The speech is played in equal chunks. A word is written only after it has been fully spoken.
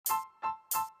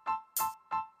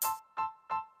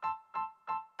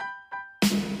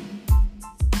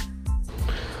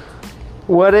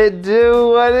What it do?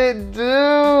 What it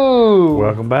do?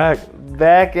 Welcome back.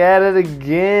 Back at it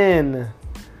again.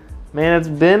 Man, it's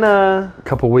been a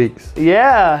couple weeks.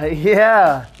 Yeah.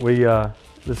 We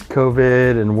this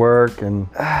COVID and work and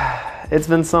it's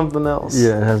been something else.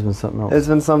 Yeah, it has been something else. It's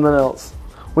been something else.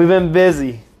 We've been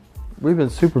busy. We've been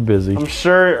super busy. I'm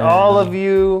sure all of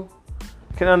you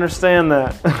can understand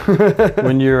that.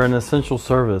 When you're an essential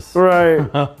service. Right.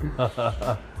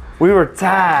 We were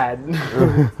tired.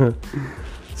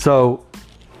 So,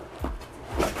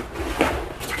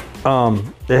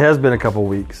 it has been a couple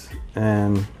weeks,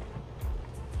 and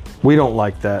we don't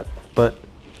like that, but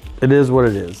it is what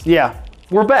it is. Yeah,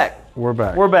 we're back. We're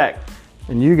back. We're back.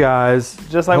 And you guys,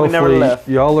 just like we never left.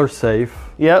 Y'all are safe.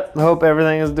 Yep. Hope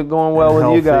everything is going well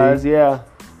with you guys. Yeah.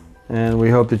 And we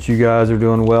hope that you guys are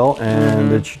doing well,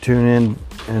 and that you tune in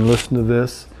and listen to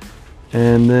this,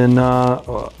 and then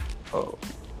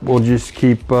we'll just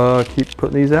keep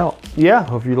putting these out. Yeah.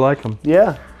 Hope you like them.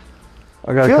 Yeah.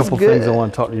 I got a couple things I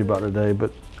want to talk to you about today,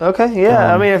 but okay.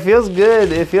 Yeah. I mean, it feels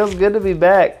good. It feels good to be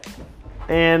back,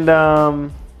 and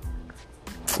I'm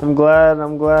glad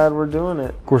we're doing it.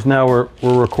 Of course, now we're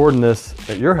recording this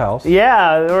at your house.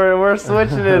 Yeah, we're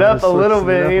switching it up a little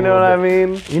bit. You know what I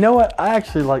mean? You know what? I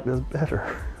actually like this better.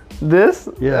 This?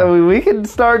 Yeah. I mean, we could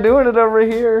start doing it over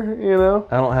here. You know.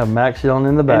 I don't have Max yelling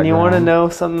in the background. And you want to know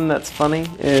something that's funny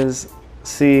is,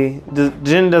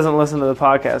 Jen doesn't listen to the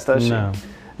podcast, does she? No.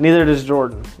 Neither does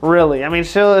Jordan. Really? I mean,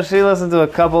 she listens to a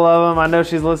couple of them. I know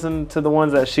she's listened to the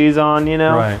ones that she's on. You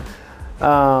know.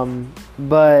 Right.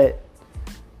 But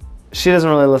she doesn't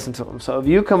really listen to them. So if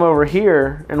you come over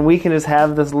here and we can just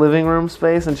have this living room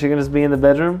space and she can just be in the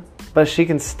bedroom, but she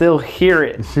can still hear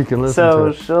it. She can listen to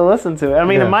it. So she'll listen to it. I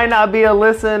mean, It might not be a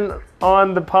listen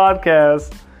on the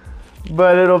podcast,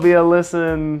 but it'll be a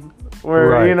listen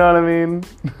where, you know what I mean?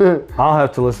 I'll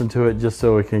have to listen to it just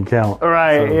so it can count.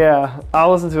 Right, so. Yeah.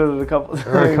 I'll listen to it a couple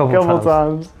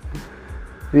times.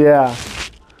 Yeah.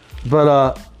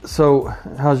 But, so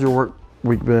how's your work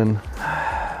week been?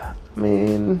 I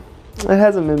mean, it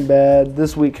hasn't been bad.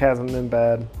 This week hasn't been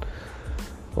bad.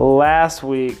 Last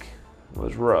week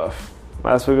was rough.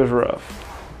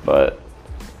 But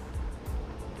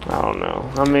I don't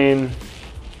know. I mean,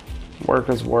 work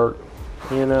is work,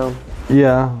 you know?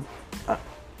 Yeah.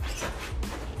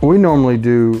 We normally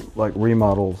do like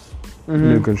remodels,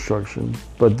 new construction.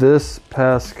 But this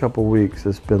past couple weeks,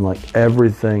 it's been like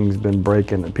everything's been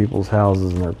breaking at people's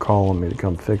houses and they're calling me to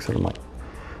come fix it. I'm like,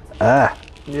 Yeah.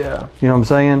 You know what I'm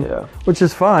saying? Yeah. Which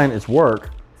is fine, it's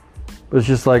work. But it's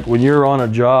just like when you're on a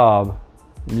job,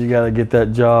 you got to get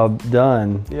that job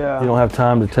done. Yeah. You don't have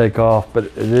time to take off, but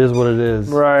it is what it is.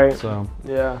 Right. So.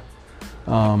 Yeah.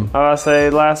 I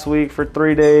say last week for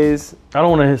 3 days. I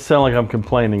don't want to sound like I'm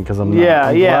complaining because I'm not. Yeah,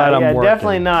 I'm glad I'm working.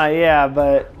 Definitely not. Yeah,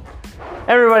 but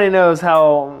everybody knows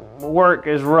how work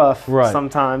is rough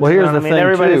sometimes. Well, here's the thing,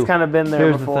 everybody's kind of been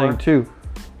there before. Here's the thing too.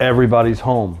 Everybody's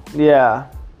home. Yeah.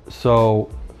 So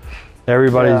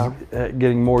everybody's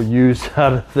getting more use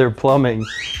out of their plumbing.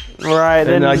 Right,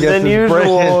 than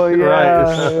usual.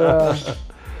 Yeah.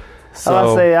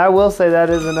 So I will say that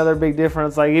is another big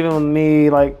difference. Like even with me,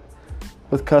 like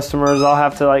with customers, I'll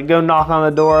have to like go knock on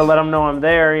the door, let them know I'm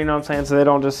there. You know what I'm saying? So they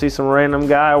don't just see some random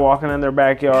guy walking in their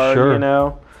backyard. Sure. You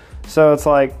know. So it's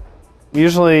like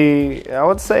usually I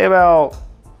would say about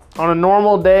on a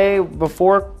normal day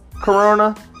before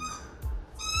Corona,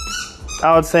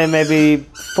 I would say maybe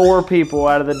 4 people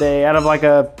out of the day, out of like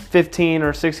a 15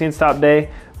 or 16 stop day,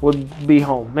 would be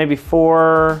home. Maybe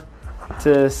 4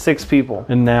 to 6 people.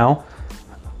 And now?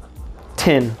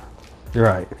 10. You're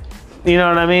right. You know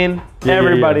what I mean? Yeah,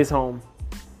 Everybody's home.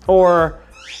 Or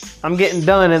I'm getting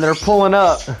done and they're pulling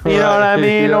up. You know what I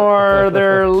mean? Or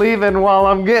they're leaving while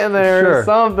I'm getting there or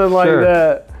something like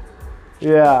that.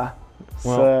 Yeah.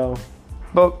 Well,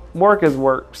 but work is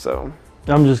work, so.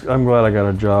 I'm glad I got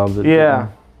a job that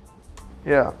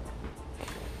Yeah.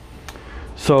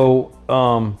 So,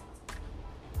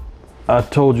 I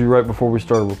told you right before we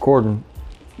started recording,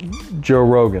 Joe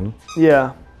Rogan.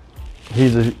 Yeah.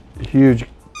 He's a huge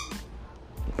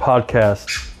podcast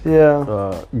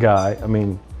guy. I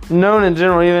mean, known in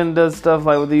general, even does stuff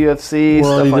like with the UFC,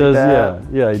 stuff like that.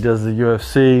 Yeah, he does the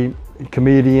UFC,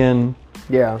 comedian.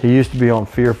 Yeah. He used to be on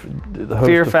Fear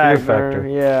Factor.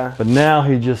 Yeah. But now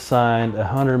he just signed a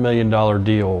 $100 million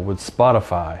deal with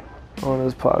Spotify. On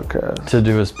his podcast. To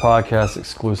do his podcast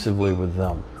exclusively with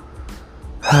them.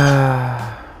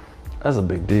 That's a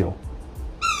big deal.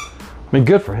 I mean,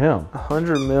 good for him.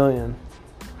 100 million.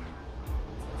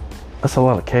 That's a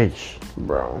lot of cash.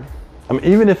 Bro. I mean,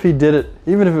 even if it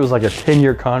was like a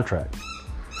 10-year contract,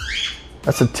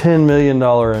 that's a $10 million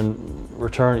in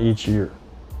return each year.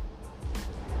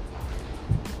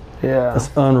 Yeah. That's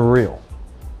unreal.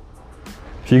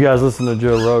 If you guys listen to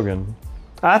Joe Rogan,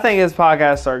 I think his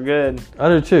podcasts are good. I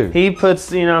do too. He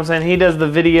puts, you know what I'm saying, he does the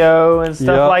video and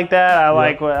stuff Yep. like that. I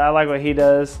Yep. like what he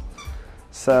does.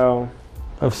 So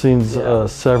I've seen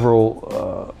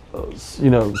several, you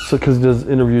know, because he does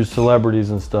interviews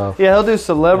celebrities and stuff. yeah, he'll do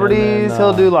celebrities. And then,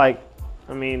 he'll do like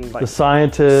the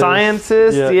scientists.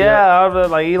 scientists. Yeah.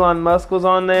 Like Elon Musk was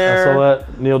on there. I saw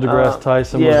that. Neil deGrasse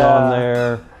Tyson was on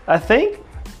there. I think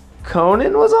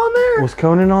Conan was on there. Was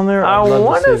Conan on there? I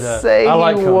want to say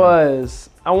he was.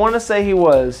 I want to say he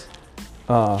was.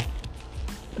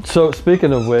 So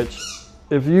speaking of which,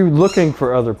 if you're looking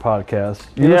for other podcasts,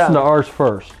 you listen to ours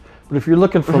first. But if you're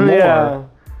looking for more,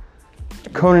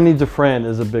 Conan Needs a Friend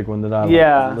is a big one that I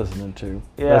like listening to.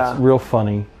 Yeah. That's real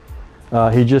funny.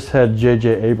 He just had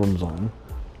J.J. Abrams on.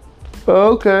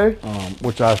 Okay.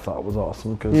 Which I thought was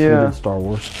awesome because he did Star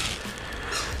Wars.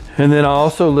 And then I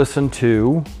also listened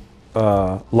to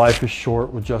Life is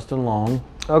Short with Justin Long.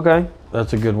 Okay.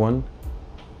 That's a good one.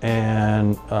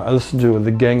 And I listened to The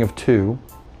Gang of Two,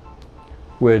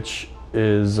 which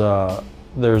is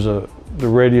there's the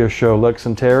radio show Lex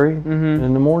and Terry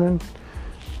in the morning.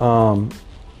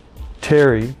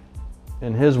 Terry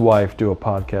and his wife do a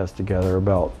podcast together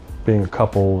about being a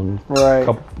couple and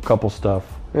couple stuff.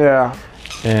 Yeah.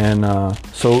 And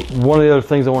so one of the other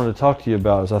things I wanted to talk to you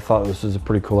about is I thought this was a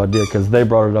pretty cool idea because they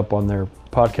brought it up on their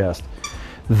podcast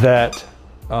that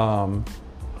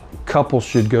couples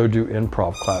should go do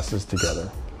improv classes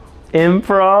together.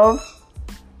 Improv?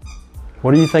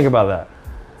 What do you think about that?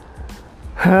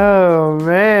 Oh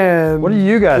man. What do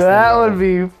you guys think? That would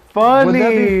be funny. Would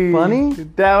that be funny?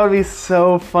 That would be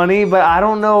so funny, but I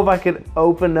don't know if I could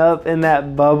open up in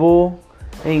that bubble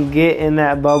and get in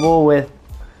that bubble with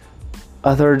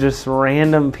other just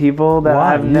random people that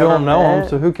I've never met. You don't know them,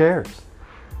 so who cares?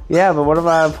 Yeah, but what if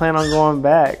I plan on going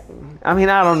back? I mean,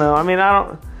 I don't know. I mean,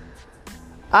 I'm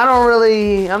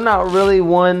not really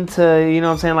one to, you know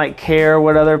what I'm saying, like care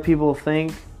what other people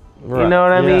think. Right. You know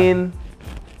what I mean?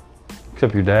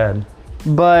 Except your dad.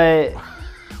 But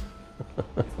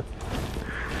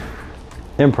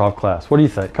improv class. What do you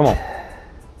think? Come on.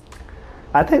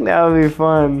 I think that would be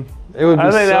fun. It would be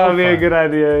I think so that would be fun. a good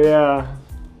idea, yeah.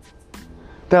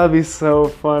 That would be so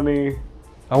funny.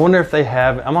 I wonder if they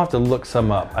have. I'm gonna have to look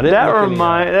some up. I didn't.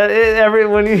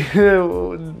 When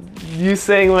you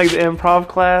saying like the improv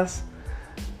class,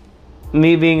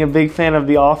 me being a big fan of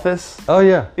The Office. Oh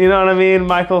yeah. You know what I mean?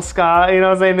 Michael Scott. You know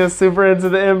what I'm saying? Is super into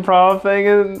the improv thing,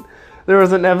 and there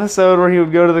was an episode where he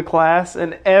would go to the class,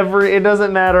 and it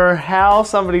doesn't matter how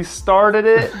somebody started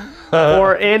it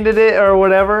or ended it or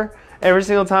whatever. Every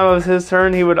single time it was his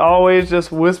turn, he would always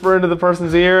just whisper into the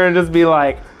person's ear and just be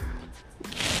like,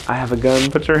 I have a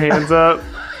gun, put your hands up.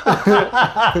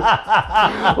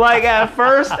 Like at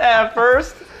first,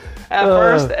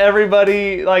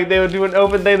 everybody, like they would do an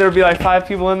open thing, there would be like 5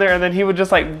 people in there, and then he would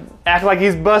just like act like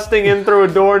he's busting in through a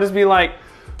door, just be like,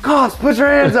 Cops, put your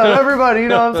hands up, everybody, you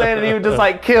know what I'm saying? And he would just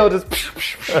like kill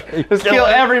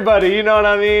everybody, you know what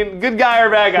I mean? Good guy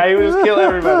or bad guy, he would just kill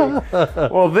everybody.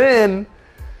 Well then,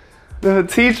 the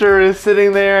teacher is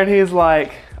sitting there and he's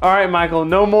like, all right, Michael,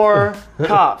 no more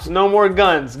cops, no more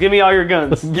guns. Give me all your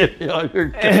guns. Give me all your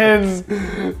guns.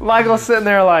 And Michael's sitting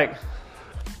there like,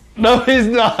 no, he's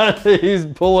not. He's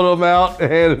pulling them out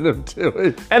and handing them to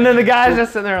him. And then the guy's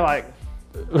just sitting there like,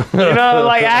 you know,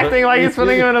 like acting like he's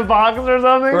putting him in a box or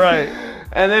something. Right.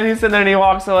 And then he's sitting there and he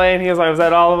walks away and he's like, was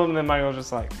that all of them? And then Michael's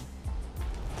just like,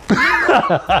 he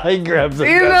grabs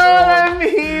another one. You know what I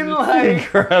mean? Like, he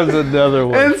grabs another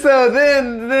one. And so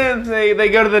then they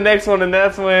go to the next one, and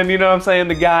that's when, you know what I'm saying,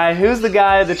 the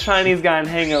Chinese guy in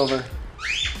Hangover.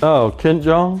 Oh, Ken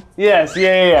Jeong? Yes,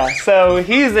 yeah. So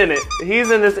he's in it.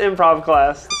 He's in this improv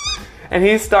class, and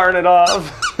he's starting it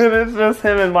off, and it's just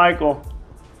him and Michael.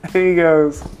 And he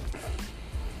goes,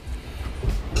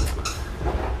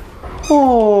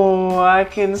 oh, I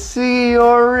can see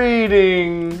you're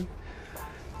reading.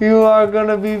 You are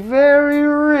gonna be very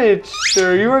rich,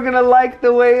 or you are gonna like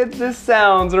the way this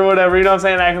sounds, or whatever. You know what I'm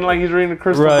saying? Acting like he's reading a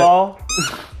crystal ball.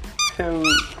 And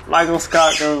Michael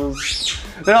Scott goes,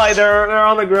 they're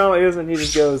on the ground like this, and he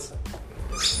just goes,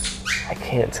 I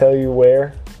can't tell you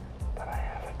where, but I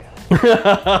have a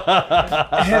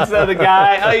gun. And so the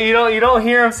guy, you don't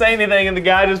hear him say anything, and the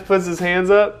guy just puts his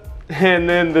hands up, and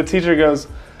then the teacher goes,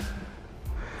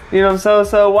 you know,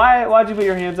 so why'd you put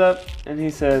your hands up? And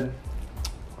he said,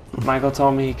 Michael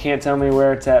told me he can't tell me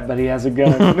where it's at, but he has a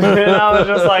gun. And I was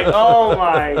just like, oh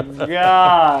my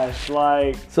gosh.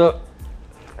 Like, so,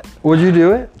 would you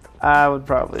do it? I would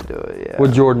probably do it, yeah.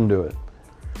 Would Jordan do it?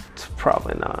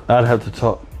 Probably not. I'd have to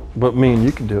talk. But me and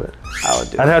you can do it. I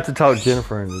would do I'd it. have to talk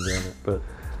Jennifer into doing it, but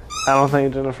I don't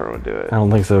think Jennifer would do it. I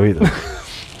don't think so either.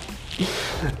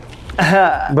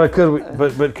 But could we?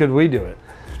 But could we do it?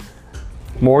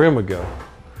 Morgan would go.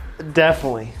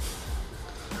 Definitely.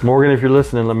 Morgan, if you're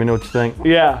listening, let me know what you think.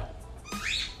 Yeah.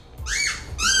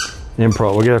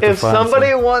 Improv. We're gonna have to If find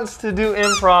somebody wants to do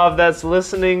improv that's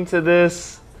listening to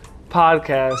this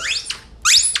podcast,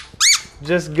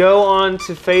 just go on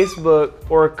to Facebook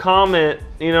or comment,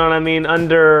 you know what I mean,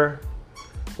 under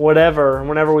whatever,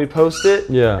 whenever we post it.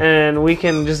 Yeah. And we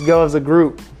can just go as a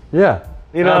group. Yeah.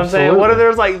 You know what I'm saying? What if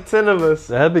there's like 10 of us?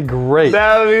 That'd be great.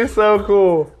 That would be so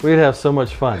cool. We'd have so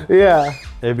much fun. Yeah.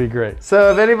 It'd be great.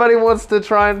 So if anybody wants to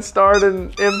try and start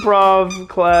an improv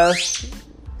class,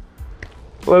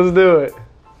 let's do it.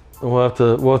 We'll have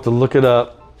to look it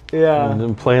up. Yeah. And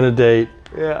then plan a date.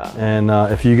 Yeah. And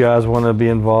if you guys want to be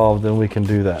involved, then we can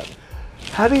do that.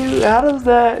 How do you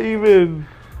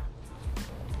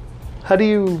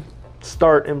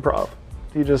start improv?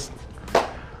 Do you just...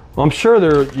 I'm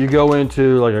sure you go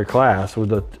into like a class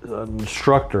with an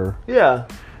instructor. Yeah.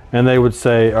 And they would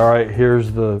say, all right,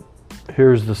 here's the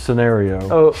scenario.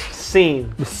 Oh,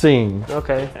 scene. The scene.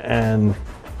 Okay. And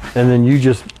then you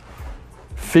just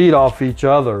feed off each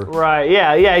other. Right.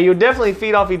 Yeah. Yeah. You definitely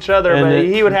feed off each other, And but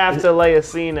he would have to lay a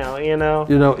scene out. You know.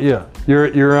 You know. Yeah.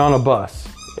 You're on a bus.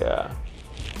 Yeah.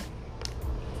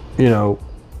 You know.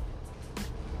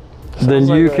 Then Sounds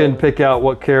you like can pick out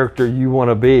what character you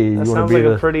want to be. That You want sounds to be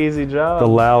like a pretty easy job. the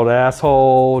loud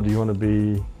asshole? Do you want to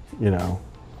be,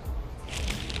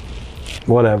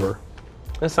 whatever?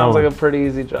 That sounds like a pretty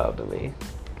easy job to me.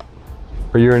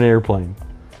 Or you're in an airplane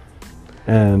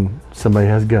and somebody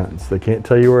has guns. They can't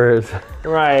tell you where it's.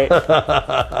 Right.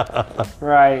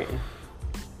 Right.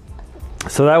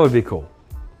 So that would be cool.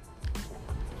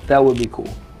 That would be cool.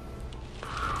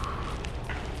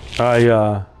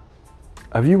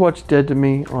 Have you watched Dead to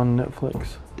Me on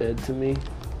Netflix? Dead to Me?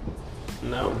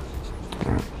 No.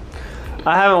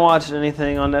 I haven't watched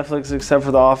anything on Netflix except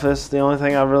for The Office. The only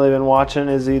thing I've really been watching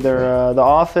is either The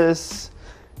Office,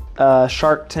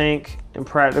 Shark Tank,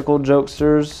 Impractical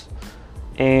Jokesters,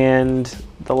 and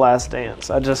The Last Dance.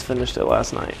 I just finished it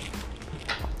last night.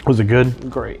 Was it good?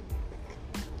 Great.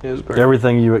 It was great.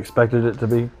 Everything you expected it to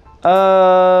be?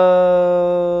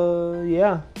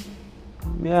 Yeah.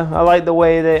 Yeah, I like the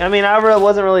way they... I mean, I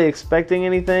wasn't really expecting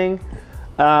anything.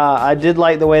 I did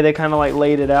like the way they kind of like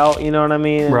laid it out, you know what I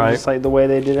mean? And right. Just like the way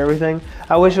they did everything.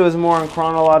 I wish it was more in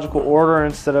chronological order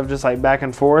instead of just like back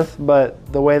and forth,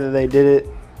 but the way that they did it,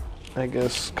 I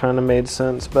guess, kind of made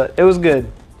sense. But it was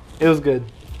good. It was good.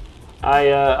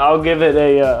 I'll give it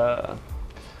a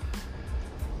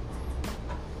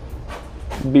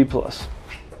B+.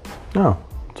 Oh,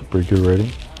 it's a pretty good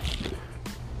rating.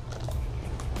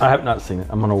 I have not seen it.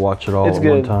 I'm going to watch it all It's at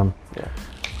good. one time. Yeah.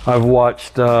 I've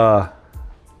watched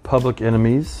Public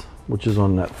Enemies, which is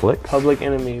on Netflix. Public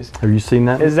Enemies. Have you seen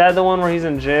that? Is that the one where he's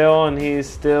in jail and he's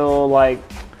still like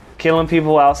killing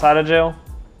people outside of jail?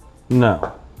 No.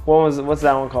 What's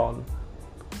that one called?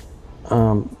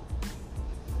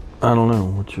 I don't know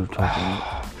what you're talking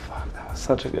about. Fuck, that was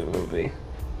such a good movie.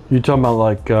 You talking about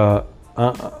like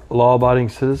Law Abiding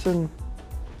Citizen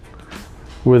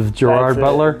with Gerard That's it.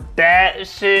 Butler? That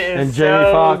shit is And Jamie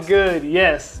so Foxx? good.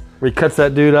 Yes, Where he cuts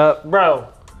that dude up? bro,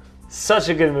 such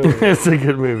a good movie. It's a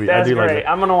good movie. That's I do great. like it.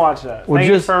 I'm gonna watch that. Well, Thank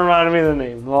you just- for reminding me of the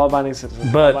name. Law Abiding Citizen.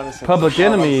 But Law-Abiding Citizen. Public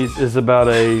Law-Abiding Enemies is about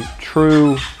a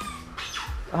true Citizen.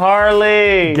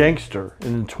 Harley. gangster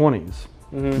in the 20s,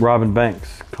 Mm-hmm. robbing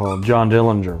banks, called John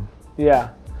Dillinger. Yeah.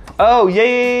 Oh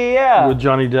yeah. With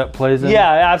Johnny Depp plays in.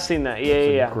 Yeah, I've seen that.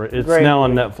 Yeah. It's Great now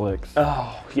on movie. Netflix.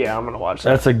 Oh yeah, I'm gonna watch that.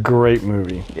 That's a great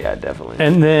movie. Yeah, definitely.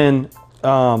 And then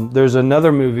there's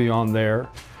another movie on there,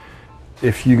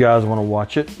 if you guys want to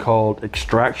watch it, called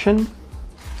Extraction.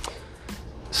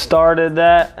 Started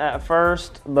that at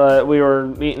first, but we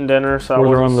were eating dinner, so Where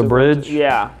I they're wasn't on the super bridge? into-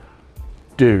 Yeah.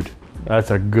 Dude,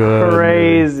 that's a good movie.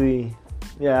 Crazy.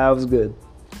 Yeah, that was good.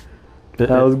 That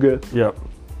was good. Yep.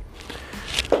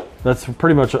 That's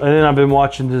pretty much. And then I've been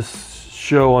watching this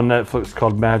show on Netflix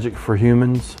called Magic for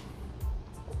Humans.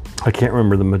 I can't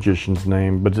remember the magician's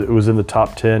name, but it was in the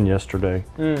top 10 yesterday.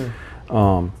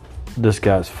 This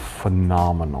guy's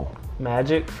phenomenal.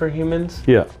 Magic for humans?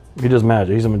 Yeah, he does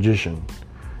magic. He's a magician,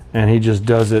 and he just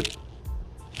does it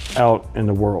out in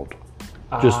the world,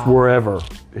 just wherever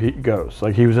he goes.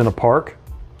 Like he was in a park,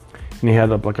 and he had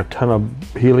like a ton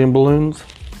of helium balloons,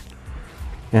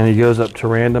 and he goes up to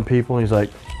random people, and he's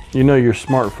like, "You know, your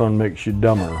smartphone makes you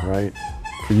dumber, right?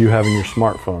 For you having your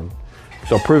smartphone,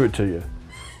 so I'll prove it to you."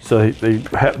 So they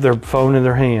have their phone in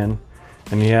their hand,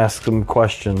 and he asks them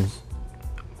questions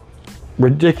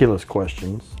ridiculous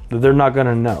questions that they're not going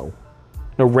to know.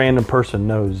 No random person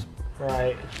knows.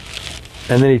 Right.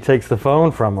 And then he takes the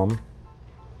phone from them,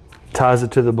 ties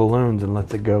it to the balloons, and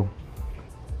lets it go.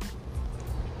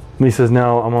 And he says,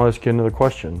 now I'm going to ask you another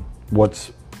question.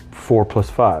 What's 4 plus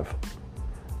 5?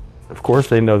 Of course,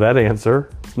 they know that answer.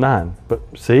 It's 9. But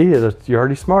see, you're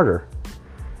already smarter.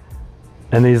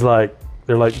 And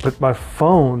they're like, but my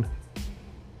phone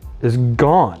is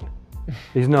gone.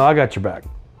 He's, no, I got your back.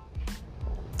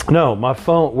 No, my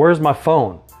phone, where's my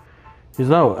phone? He's,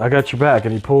 no, I got your back.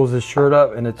 And he pulls his shirt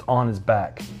up and it's on his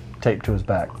back, taped to his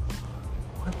back.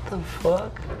 What the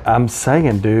fuck? I'm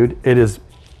saying, dude,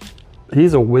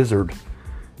 he's a wizard,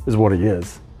 is what he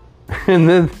is. And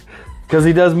then, because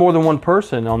he does more than one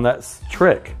person on that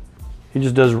trick. He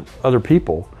just does other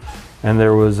people. And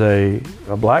there was a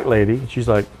black lady. She's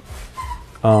like,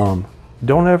 don't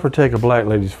ever take a black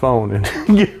lady's phone and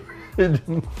get rid of it.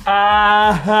 You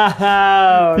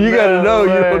gotta know you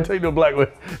don't take no black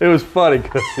lady. It was funny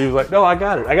because he was like, no, I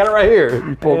got it. I got it right here.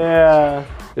 He pulled, yeah.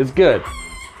 It's good.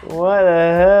 What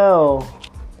the hell?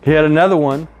 He had another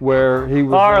one where he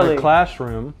was in a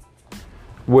classroom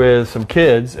with some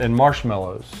kids and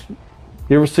marshmallows.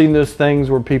 You ever seen those things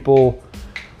where people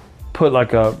put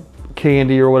like a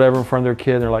candy or whatever in front of their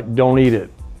kid and they're like, don't eat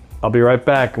it. I'll be right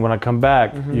back. And when I come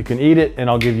back, you can eat it and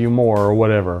I'll give you more or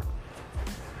whatever.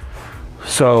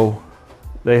 So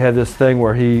they had this thing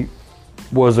where he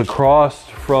was across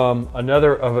from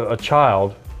a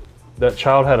child. That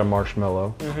child had a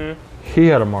marshmallow. He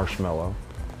had a marshmallow.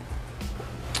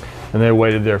 And they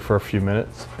waited there for a few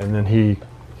minutes and then he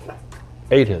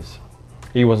ate his.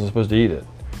 He wasn't supposed to eat it.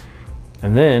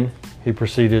 And then he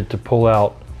proceeded to pull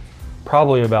out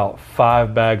probably about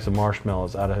 5 bags of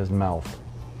marshmallows out of his mouth.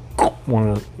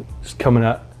 Just coming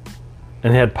out,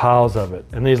 and he had piles of it.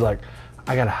 And he's like,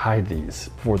 I gotta hide these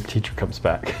before the teacher comes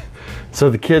back. So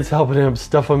the kid's helping him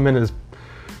stuff them in his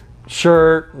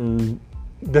shirt and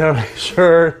down his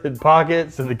shirt and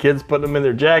pockets, and the kids putting them in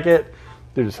their jacket.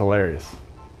 Dude, it's hilarious.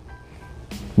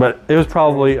 But it was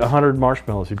probably 100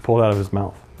 marshmallows he pulled out of his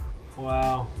mouth.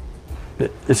 Wow.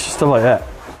 It's just stuff like that.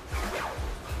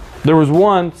 There was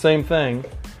one, same thing.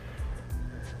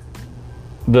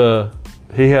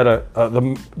 He had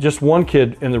just one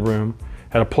kid in the room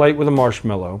had a plate with a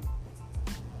marshmallow,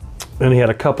 and he had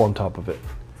a cup on top of it.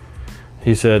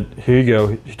 He said, "Here you go."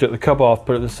 He took the cup off,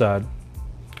 put it to the side.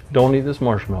 Don't eat this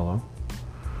marshmallow.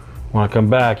 When I come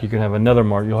back, you can have another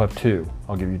You'll have 2.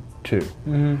 I'll give you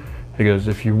 2. He goes,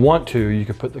 if you want to, you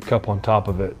can put the cup on top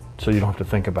of it, so you don't have to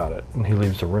think about it. And he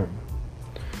leaves the room.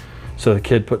 So the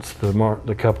kid puts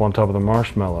the cup on top of the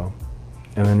marshmallow,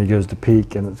 and then he goes to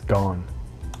peek, and it's gone.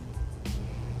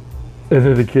 And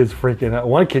then the kid's freaking out.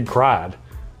 One kid cried.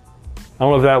 I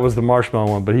don't know if that was the marshmallow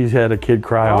one, but he's had a kid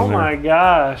cry on there. Oh my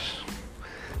gosh.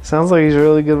 Sounds like he's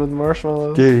really good with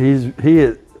marshmallows. Dude, he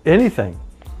is anything.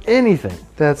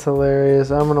 That's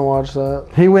hilarious. I'm gonna watch that.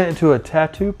 He went into a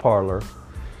tattoo parlor,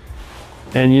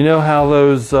 and you know how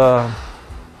those, sorry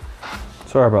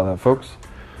about that, folks.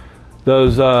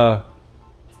 Those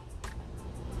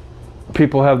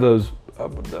people have those,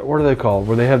 what are they called?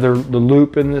 Where they have the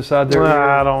loop in the side there.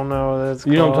 I don't know what that's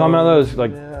called. You know what I'm talking about? Those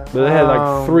like, yeah. They had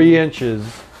like 3 inches.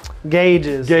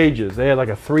 Gauges. They had like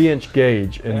a 3-inch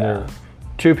gauge in there.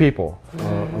 2 people,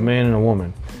 a man and a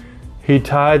woman. He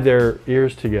tied their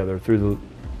ears together through the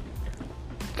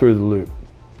loop,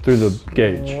 through the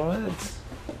gauge. What?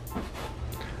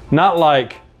 Not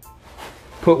like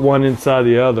put one inside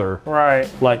the other. Right.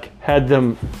 Like had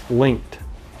them linked.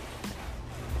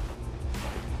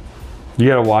 You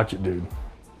gotta watch it, dude.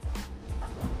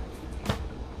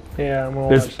 Yeah, I'm gonna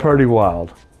watch It's pretty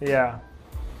wild. Yeah.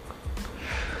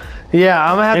 Yeah,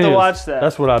 I'm gonna have to watch that.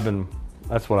 That's what I've been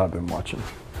watching.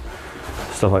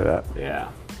 Stuff like that. Yeah.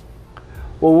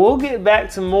 Well, we'll get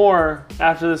back to more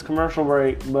after this commercial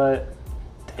break, but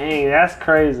dang, that's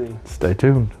crazy. Stay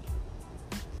tuned.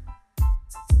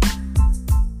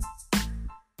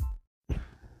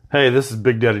 Hey, this is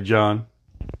Big Daddy John.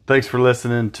 Thanks for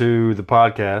listening to the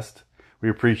podcast. We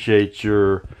appreciate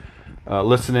your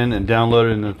listening and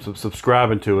downloading and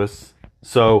subscribing to us.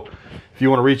 So if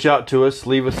you want to reach out to us,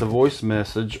 leave us a voice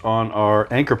message on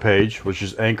our Anchor page, which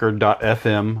is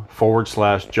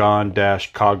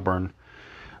anchor.fm/John-Cogburn.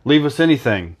 Leave us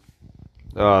anything.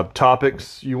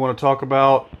 Topics you want to talk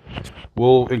about,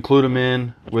 we'll include them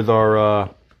in with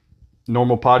our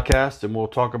normal podcast, and we'll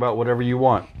talk about whatever you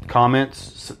want.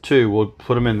 Comments, too, we'll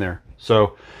put them in there.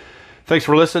 So thanks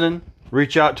for listening.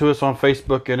 Reach out to us on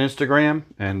Facebook and Instagram.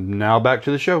 And now back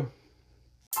to the show.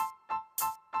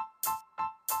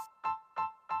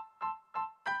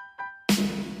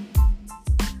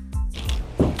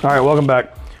 All right, welcome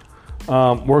back.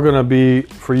 We're gonna be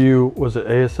for you. Was it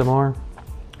ASMR?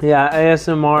 Yeah,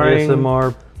 ASMR.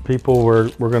 ASMR people. We're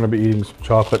gonna be eating some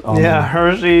chocolate almond. Yeah,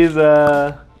 Hershey's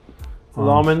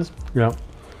almonds. Yeah.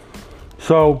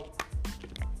 So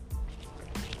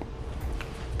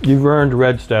you've earned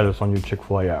red status on your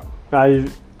Chick-fil-A app.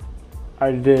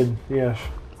 I did. Yes.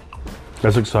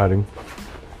 That's exciting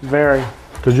Very.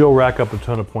 because you'll rack up a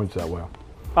ton of points that way.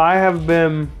 I have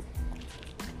been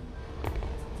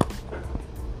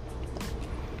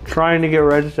trying to get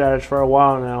red status for a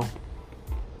while now.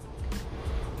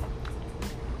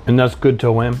 And that's good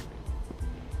till when?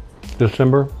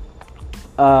 December?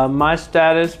 My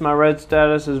red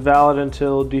status is valid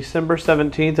until December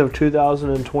 17th of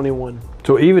 2021.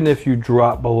 So even if you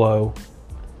drop below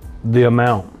the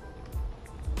amount.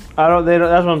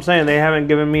 That's what I'm saying. They haven't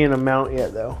given me an amount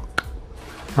yet though.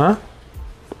 Huh?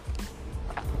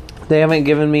 They haven't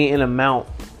given me an amount.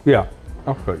 Yeah,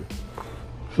 I'll show you.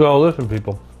 So listen,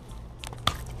 people.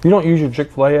 If you don't use your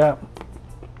Chick-fil-A app,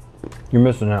 you're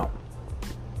missing out.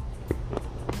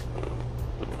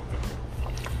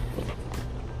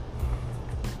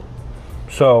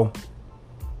 So,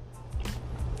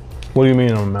 what do you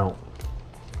mean an amount?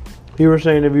 You were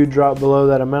saying if you drop below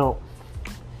that amount.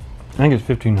 I think it's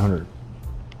 1,500.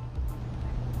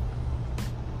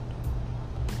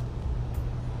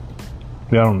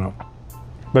 Yeah, I don't know.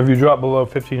 But if you drop below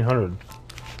 1,500,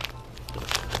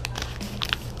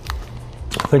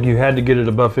 I think you had to get it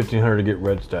above 1,500 to get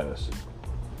red status.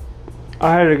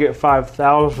 I had to get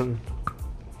 5,000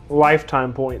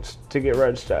 lifetime points to get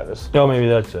red status. Oh, maybe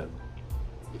that's it.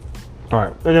 All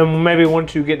right. And then maybe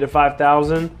once you get to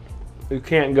 5,000, you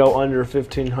can't go under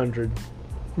 1,500.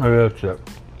 Maybe that's it.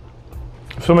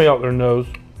 If somebody out there knows,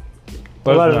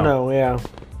 Let us know, yeah.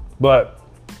 But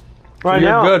Right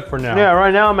you're now, good for now. Yeah,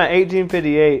 right now I'm at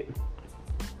 1858.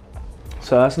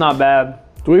 So that's not bad.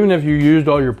 So even if you used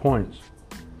all your points,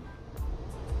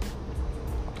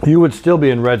 you would still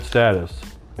be in red status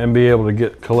and be able to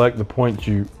collect the points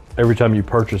you every time you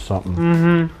purchase something.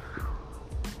 Mm-hmm.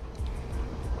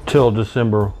 Till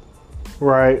December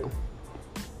Right.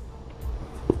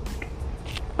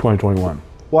 2021.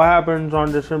 What happens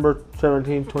on December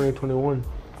 17, 2021?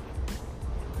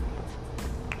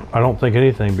 I don't think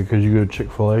anything because you go to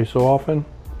Chick-fil-A so often,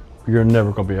 you're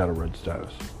never going to be out of red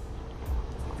status.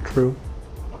 True.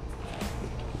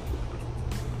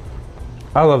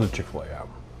 I love the Chick-fil-A app.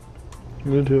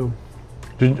 Me too.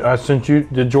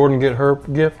 Did Jordan get her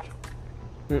gift?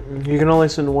 Mm-mm. You can only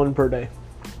send one per day.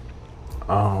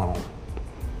 Oh.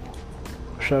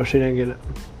 So she didn't get it.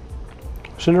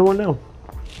 Send her one now.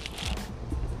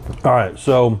 All right,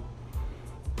 so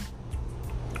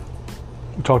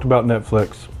we talked about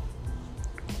Netflix.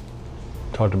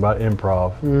 Talked about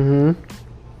improv. Mm-hmm.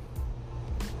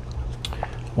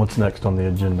 What's next on the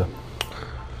agenda?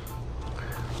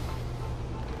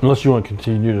 Unless you want to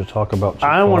continue to talk about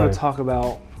Chick-fil-A. I want to talk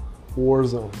about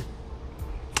Warzone.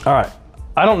 All right.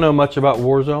 I don't know much about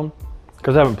Warzone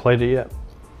because I haven't played it yet.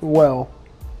 Well,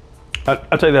 I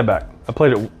take that back. I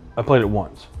played it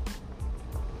once.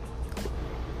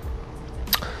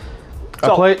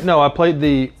 So- I played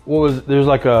there's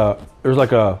like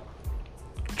a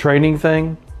training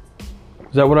thing.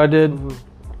 Is that what I did?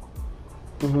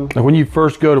 Mm-hmm. Like when you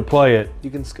first go to play it, you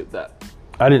can skip that.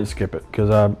 I didn't skip it because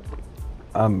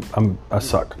I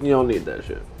suck. You don't need that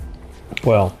shit.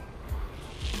 Well,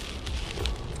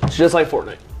 It's just like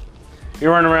Fortnite.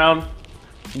 You're running around,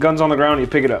 guns on the ground, you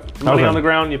pick it up. Money Okay. on the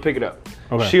ground, you pick it up.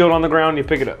 Okay. Shield on the ground, you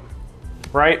pick it up.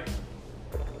 Right?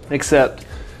 Except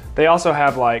they also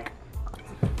have like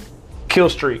kill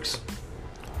streaks.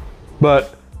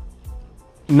 but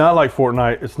not like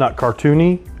Fortnite. It's not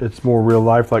cartoony. It's more real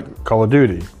life, like Call of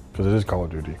Duty, because it is Call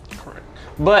of Duty. Correct.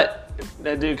 But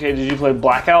did you play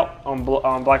Blackout on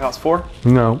Black Ops 4?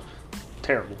 No,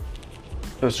 Terrible.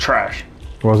 It was trash.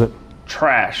 was it?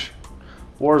 Trash.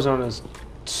 Warzone is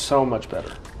so much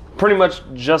better. Pretty much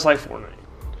just like Fortnite.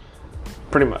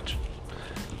 Pretty much.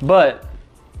 But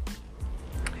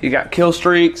you got kill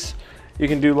streaks. You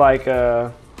can do like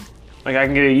I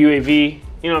can get a UAV.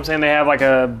 You know what I'm saying? They have like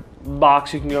a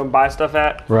box you can go and buy stuff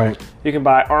at. Right. You can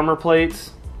buy armor plates,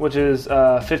 which is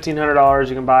 $1,500.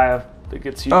 You can buy it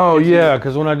gets you. Oh gets you- yeah,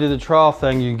 because when I did the trial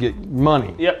thing, you get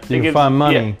money. Yep. You can find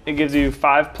money. Yeah, it gives you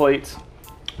 5 plates.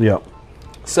 Yep.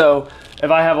 So if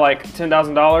I have like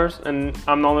 $10,000 and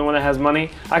I'm the only one that has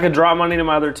money, I could drop money to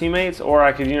my other teammates, or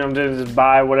I could, just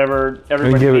buy whatever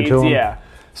everybody give it needs. to 'em? Yeah.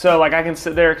 So like I can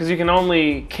sit there because you can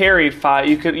only carry 5.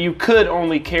 You could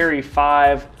only carry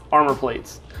 5 armor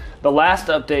plates. The last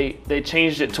update they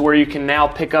changed it to where you can now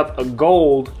pick up a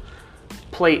gold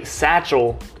plate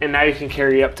satchel, and now you can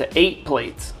carry up to 8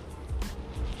 plates.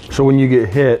 So when you get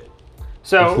hit,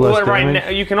 so it's less right damage? now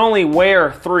you can only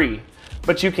wear 3,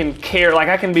 but you can carry. Like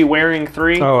I can be wearing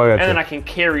 3, Oh, I got and you. then I can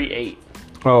carry 8.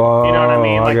 Oh, You know what I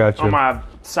mean? Like got you. on my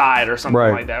side or something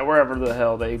Right. like that, wherever the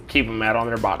hell they keep them at on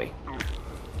their body.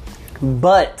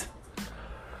 But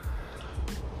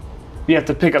you have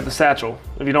to pick up the satchel.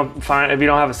 If you don't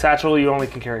have a satchel, you only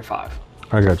can carry 5.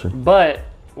 I got you. But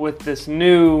with this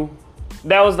new,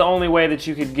 that was the only way that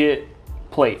you could get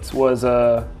plates was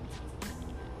to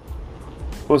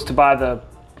buy the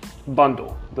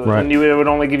bundle. Right. And it would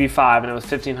only give you 5, and it was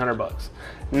 $1,500.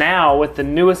 Now with the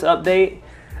newest update,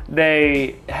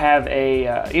 they have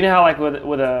a you know how like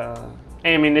with a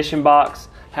ammunition box,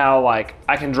 how like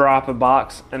I can drop a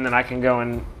box and then I can go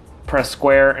and press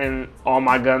square and all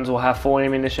my guns will have full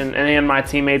ammunition, and then my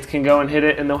teammates can go and hit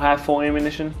it and they'll have full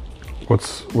ammunition.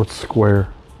 What's square?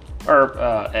 Or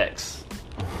X.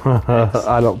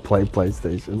 I don't play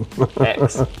PlayStation.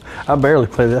 X. I barely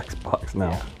play the Xbox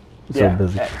now. I'm so Yeah,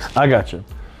 busy. X. I got you.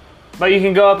 But you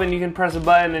can go up and you can press a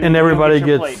button and everybody you'll get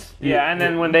your gets- plates. Yeah, and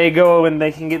then when they go and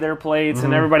they can get their plates,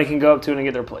 and everybody can go up to it and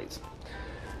get their plates.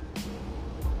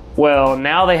 Well,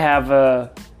 now they have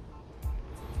a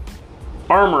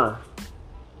armor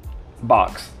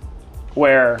box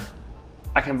where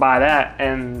I can buy that,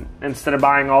 and instead of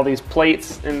buying all these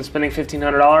plates and spending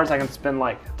 $1,500, I can spend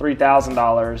like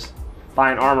 $3,000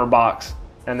 buy an armor box,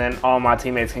 and then all my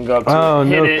teammates can go up to Oh, it,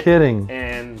 hit no it, kidding.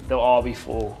 and they'll all be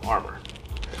full armor.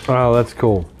 Oh, that's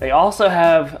cool. They also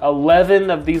have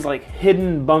 11 of these like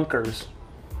hidden bunkers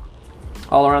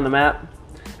all around the map.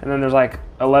 And then there's like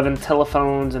 11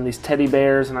 telephones and these teddy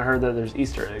bears, and I heard that there's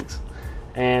Easter eggs.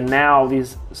 And now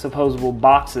these supposable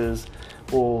boxes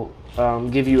will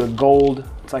give you a gold,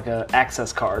 it's like an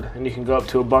access card. And you can go up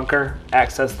to a bunker,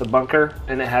 access the bunker,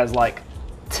 and it has like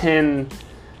 10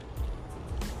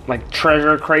 like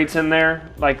treasure crates in there.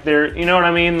 Like they're, you know what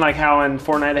I mean? Like how in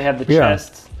Fortnite they have the Yeah.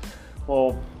 chests.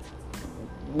 Well,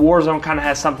 Warzone kind of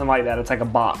has something like that. It's like a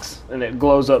box, and it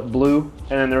glows up blue.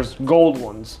 And then there's gold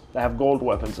ones that have gold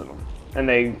weapons in them, and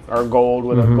they are gold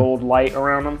with a gold light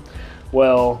around them.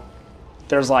 Well,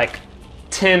 there's like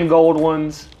 10 gold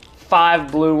ones, 5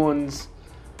 blue ones,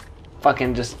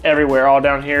 fucking just everywhere, all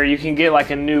down here. You can get like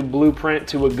a new blueprint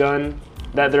to a gun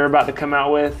that they're about to come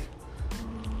out with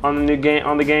on the new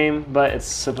game, but it's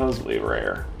supposedly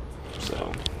rare.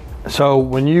 So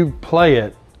when you play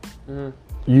it,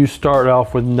 you start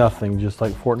off with nothing, just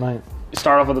like Fortnite? You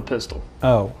start off with a pistol.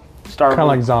 Oh, Start kind of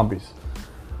with- like zombies.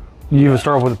 You even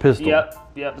start off with a pistol. Yep.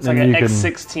 It's Then like an you can-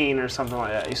 X16 or something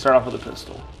like that. You start off with a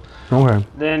pistol. Okay.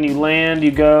 Then you land,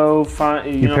 you go find.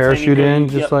 You know what I'm saying? parachute You go- in,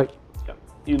 just yep, like yep.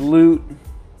 You loot,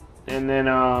 and then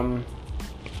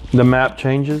the map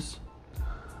changes?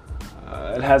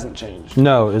 it hasn't changed.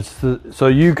 No, so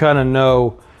you kind of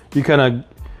know,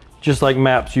 just like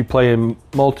maps you play in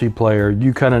multiplayer,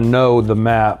 you kind of know the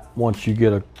map once you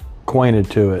get acquainted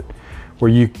to it, where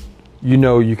you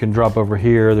know you can drop over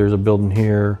here, there's a building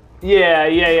here. Yeah.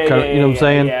 You know what I'm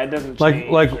saying? Yeah, it doesn't Like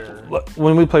change. or-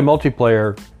 when we play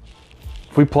multiplayer,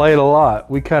 if we play it a lot,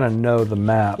 we kind of know the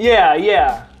map. Yeah.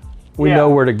 We yeah. know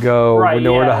where to go. Right, we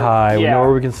know where to yeah, hide. We yeah. know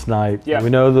where we can snipe. Yeah. We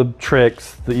know the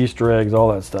tricks, the Easter eggs,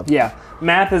 all that stuff. Yeah,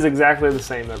 map is exactly the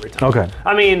same every time. Okay.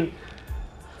 I mean,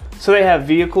 so they have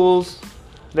vehicles,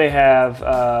 they have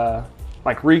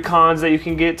like recons that you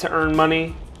can get to earn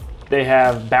money. They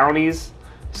have bounties,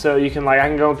 so you can I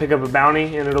can go and pick up a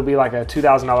bounty, and it'll be like a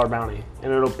 $2,000 bounty,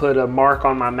 and it'll put a mark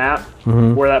on my map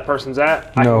where that person's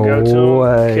at. I No can go to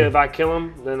way. him. If I kill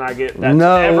him, then I get that.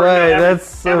 No way, that's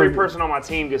so- every person on my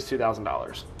team gets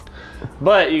 $2,000.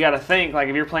 But you got to think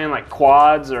if you're playing like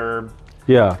quads or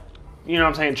Yeah. you know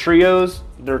what I'm saying, trios,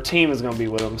 their team is going to be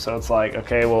with them. So it's like,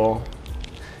 okay, well,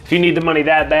 if you need the money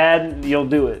that bad, you'll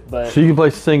do it. But So you can play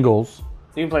singles.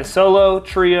 you can play solo,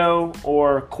 trio,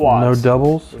 or quads. No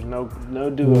doubles? There's no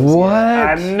duos. What? Yet.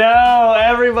 I know.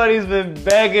 Everybody's been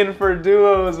begging for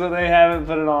duos, but they haven't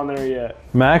put it on there yet.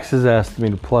 Max has asked me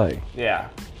to play. Yeah.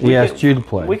 He asked you to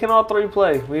play. We can all 3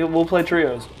 play. We'll play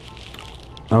trios.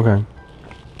 Okay.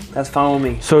 That's fine with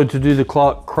me. So to do the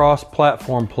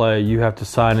cross-platform play, you have to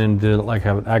sign into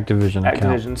have an Activision account.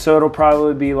 Activision. So it'll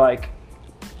probably be like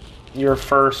your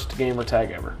first gamer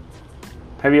tag ever.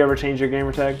 Have you ever changed your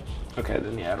gamer tag? Okay,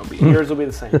 then yeah, it'll be yours will be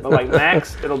the same. But like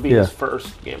Max, it'll be Yeah. his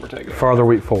first gamer tag ever. Farther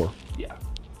Week 4. Yeah.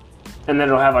 And then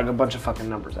it'll have like a bunch of fucking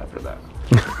numbers after that.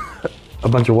 A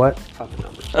bunch of what? Fucking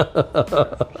numbers.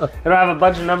 It'll have a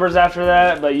bunch of numbers after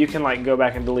that, but you can like go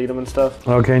back and delete them and stuff.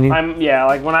 Oh, can you? Yeah,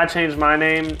 like when I changed my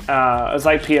name, it's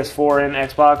like PS4 and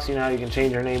Xbox. You know, you can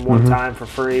change your name one time for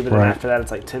free, but then after that,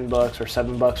 it's like $10 or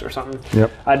 $7 or something.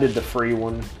 Yep. I did the free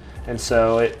one, and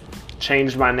so it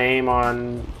changed my name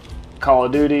on Call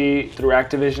of Duty through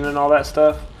Activision and all that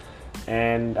stuff,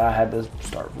 and I had to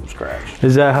start from scratch.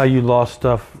 Is that how you lost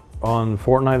stuff on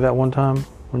Fortnite that one time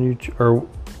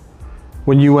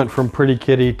when you went from Pretty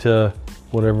Kitty to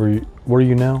whatever? What are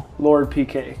you now? Lord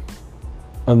PK.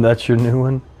 And that's your new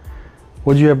one.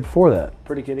 What did you have before that?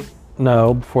 Pretty Kitty.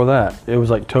 No, before that it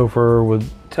was like Topher with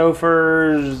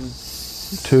Topher's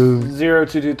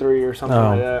 0223 or something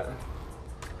like that.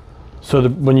 So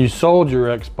when you sold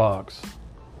your Xbox,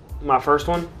 my first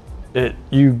one,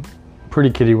 Pretty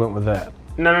Kitty went with that.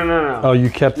 No. Oh, you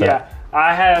kept that. Yeah,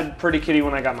 I had Pretty Kitty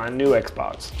when I got my new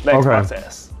Xbox, the Xbox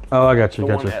S. Oh, I got you.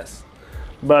 The One S.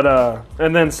 But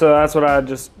and then so that's what I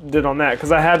just did on that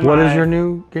because I had. What is your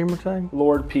new gamer tag?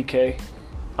 Lord PK.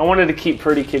 I wanted to keep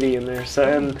Pretty Kitty in there, so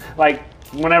and like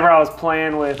whenever I was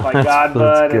playing with like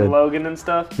Godbud and Logan and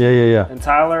stuff. Yeah. And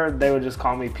Tyler, they would just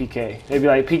call me PK. They'd be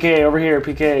like, PK over here,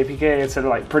 PK, instead of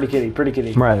like Pretty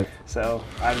Kitty. Right. So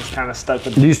I just kind of stuck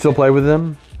with. Do you still play with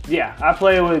them? Yeah, I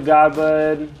play with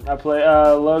Godbud. I play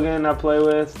Logan. I play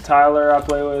with Tyler. I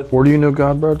play with. Where do you know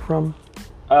Godbud from?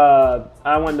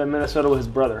 I went to Minnesota with his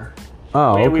brother.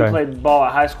 Oh, okay. We played ball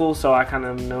at high school, so I kind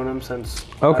of known him since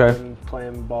I've been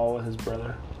playing ball with his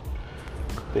brother.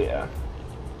 But yeah.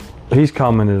 He's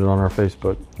commented on our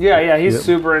Facebook. Yeah, he's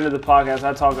super into the podcast.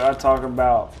 I tell him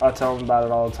about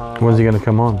it all the time. When's he gonna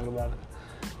come on? Talk about it.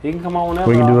 He can come on whenever.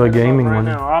 We can do a gaming one.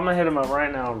 Now. I'm gonna hit him up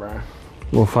right now, bro.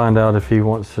 We'll find out if he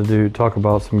wants to talk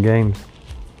about some games.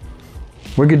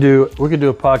 We could do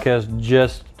a podcast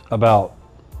just about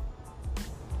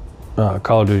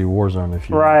Call of Duty Warzone if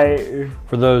you want to.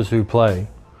 For those who play.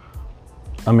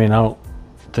 I mean, I don't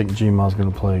think Gmaw's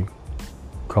gonna play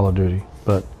Call of Duty,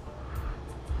 but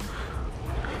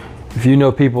if you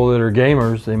know people that are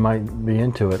gamers, they might be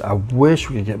into it. I wish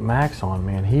we could get Max on,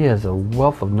 man. He has a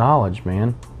wealth of knowledge,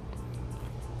 man.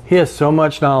 He has so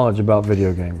much knowledge about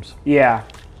video games. Yeah,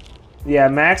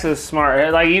 Max is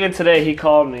smart. Like even today, he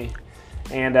called me,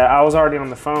 and I was already on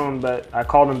the phone, but I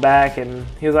called him back, and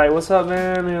he was like, "What's up,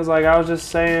 man?" He was like, "I was just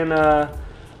saying, I'm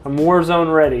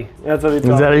Warzone ready." That's what he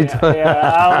told me. Yeah,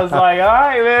 I was like, "All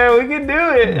right, man, we can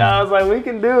do it." I was like, "We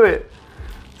can do it."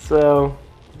 So,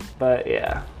 but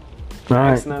yeah.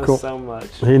 Max knows so much.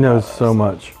 He knows so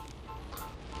much.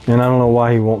 And I don't know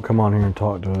why he won't come on here and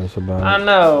talk to us about it. I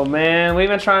know, man. We've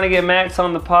been trying to get Max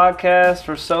on the podcast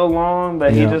for so long,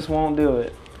 but he just won't do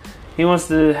it. He wants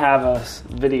to have us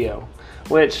video,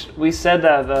 which we said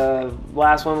that the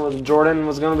last one with Jordan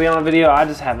was going to be on a video. I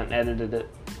just haven't edited it.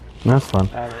 That's fun.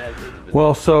 I haven't edited it.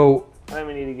 Well, so I think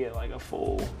we need to get like a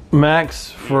full Max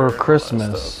for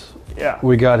Christmas. Yeah.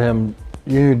 We got him.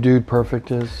 You know who Dude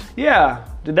Perfect is? Yeah.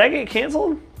 Did that get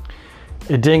canceled?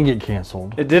 It didn't get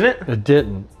canceled. It didn't? It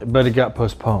didn't, but it got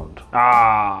postponed.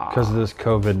 Because of this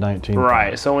COVID-19 Right.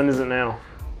 thing. So when is it now?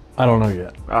 I don't know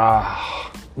yet.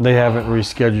 They haven't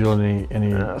rescheduled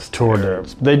any tour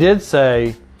dates. They did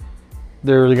say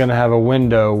they're going to have a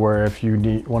window where if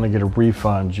you want to get a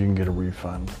refund, you can get a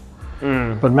refund.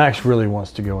 But Max really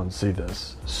wants to go and see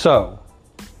this. So,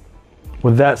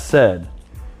 with that said,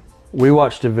 we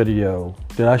watched a video.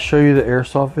 Did I show you the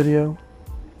airsoft video?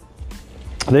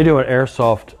 They do an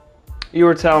airsoft. You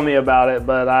were telling me about it,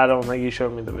 but I don't think you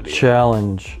showed me the video.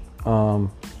 Challenge.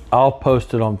 I'll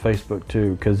post it on Facebook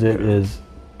too because it is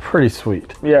pretty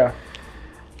sweet. Yeah.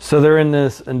 So they're in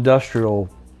this industrial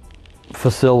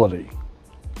facility.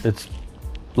 It's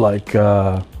like,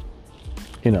 not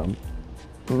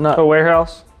a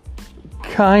warehouse.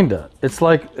 Kinda. It's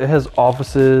like it has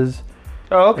offices.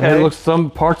 Oh, okay. And some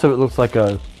parts of it looks like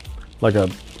a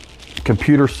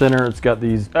computer center. It's got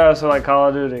these. Oh, so like Call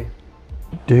of Duty.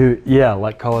 Dude, yeah,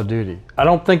 like Call of Duty. I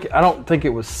don't think it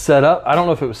was set up. I don't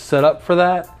know if it was set up for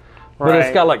that. But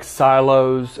it's got like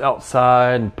silos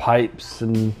outside and pipes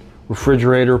and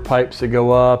refrigerator pipes that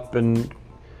go up and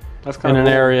that's in an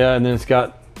area, and then it's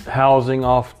got housing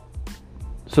off.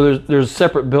 So there's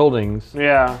separate buildings.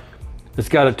 Yeah. It's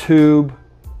got a tube,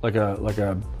 like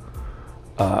a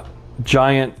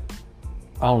giant,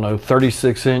 I don't know,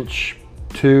 36-inch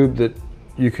tube that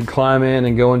you could climb in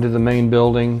and go into the main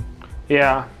building.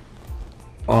 Yeah.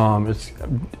 So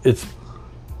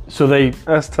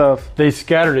that's tough. They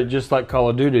scattered it just like Call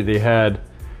of Duty. They had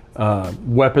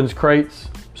weapons crates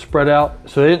spread out.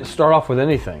 So they didn't start off with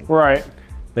anything. Right.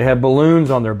 They had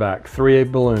balloons on their back,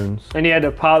 3/8 balloons. And you had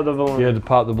to pop the balloon. You had to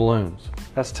pop the balloons.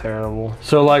 That's terrible.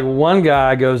 So like one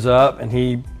guy goes up and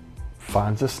he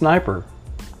finds a sniper.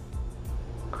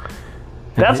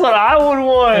 That's what I would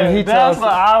want. That's what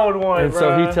I would want. And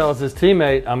so he tells his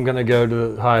teammate, "I'm going to go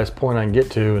to the highest point I can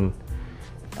get to, and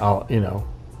I'll, you know."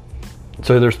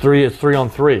 So there's three. It's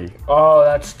 3-on-3. Oh,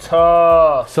 that's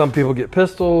tough. Some people get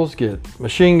pistols, get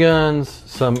machine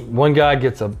guns. One guy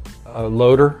gets a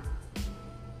loader,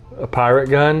 a pirate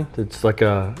gun. It's like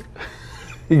a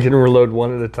you can reload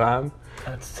one at a time.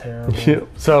 That's terrible. Yeah.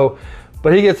 So,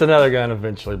 but he gets another gun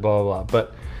eventually. Blah blah blah.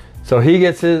 But so he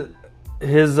gets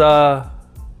his. I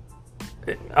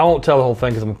won't tell the whole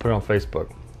thing because I'm gonna put it on Facebook.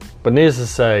 But needless to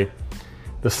say,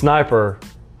 the sniper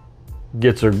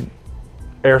gets a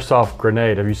airsoft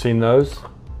grenade. Have you seen those?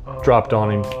 Dropped on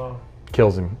him,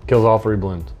 kills him, kills all 3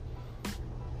 balloons.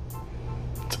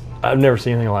 I've never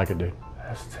seen anything like it, dude.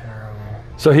 That's terrible.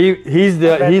 So he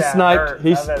sniped. Hurt.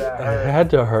 It had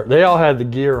to hurt. They all had the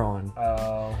gear on.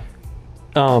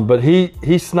 But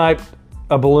he sniped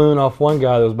a balloon off one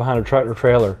guy that was behind a tractor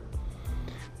trailer.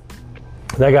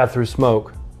 That got through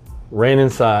smoke, ran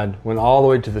inside, went all the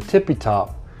way to the tippy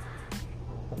top,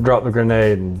 dropped the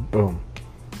grenade, and boom.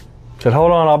 Said,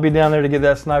 "Hold on, I'll be down there to get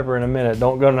that sniper in a minute.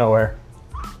 Don't go nowhere."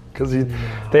 Because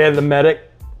they had the medic.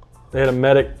 They had a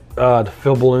medic to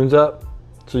fill balloons up,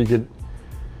 so you could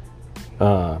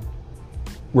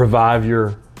revive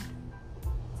your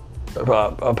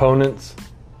opponents.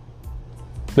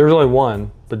 There was only one,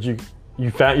 but you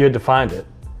had to find it.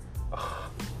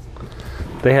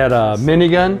 They had a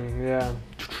minigun. Yeah.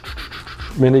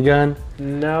 Minigun.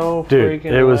 No Dude,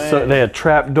 freaking it was way. they had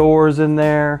trap doors in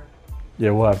there.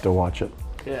 Yeah, we'll have to watch it.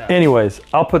 Yeah. Anyways,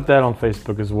 I'll put that on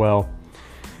Facebook as well.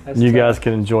 That's You tough. guys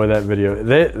can enjoy that video.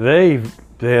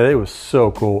 They was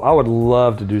so cool. I would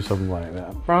love to do something like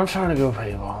that. Bro, I'm trying to go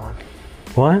paintballing.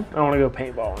 What? I want to go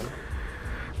paintballing.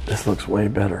 This looks way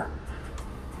better.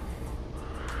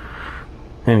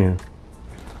 Anyway.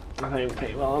 I think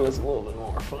paintballing is a little bit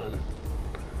more fun.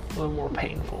 A little more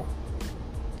painful.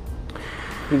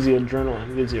 Gives you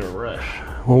adrenaline, gives you a rush.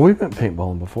 Well, we've been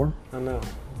paintballing before. I know.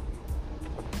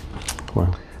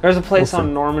 Well, There's a place We'll see.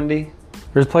 on Normandy.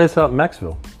 there's a place out in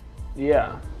Maxville.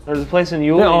 Yeah. There's a place in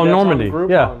Yulee. Yeah, on that's Normandy. Groupon.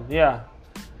 Yeah. Yeah.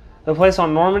 The place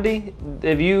on Normandy,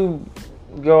 if you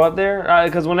go up there,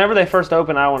 because whenever they first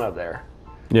opened, I went up there.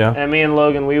 Yeah. And me and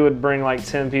Logan, we would bring like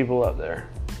 10 people up there.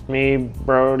 Me,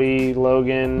 Brody,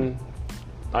 Logan,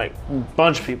 like a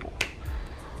bunch of people.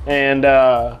 And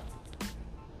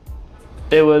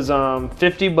it was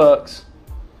 $50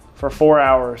 for 4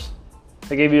 hours.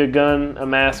 They gave you a gun, a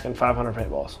mask, and 500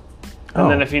 paintballs. And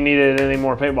then if you needed any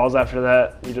more paintballs after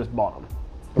that, you just bought them.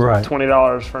 Right.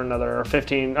 $20 for another, or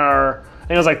 15, or I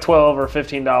think it was like $12 or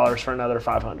 $15 for another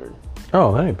 500.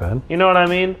 Oh, that ain't bad. You know what I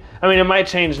mean? I mean, it might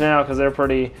change now because they're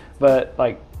pretty, but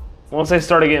like once they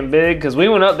started getting big, because we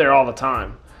went up there all the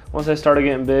time. Once they started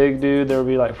getting big, dude, there would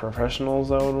be like professionals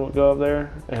that would go up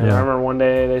there. And Yeah. I remember one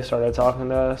day they started talking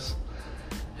to us,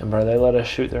 and bro, they let us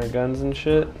shoot their guns and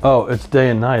shit. Oh, it's day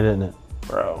and night, isn't it?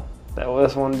 Bro, that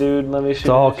was one dude. Let me shoot. It's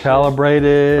all his shit.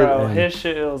 calibrated. Bro, and- his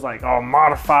shit, it was like all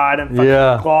modified and fucking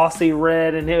Yeah. glossy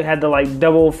red, and it had the like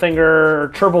double finger or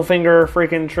triple finger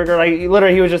freaking trigger. Like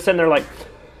literally, he was just sitting there like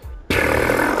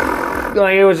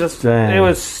it was just, Dang. it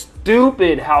was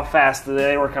stupid how fast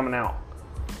they were coming out.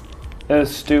 It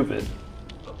was stupid.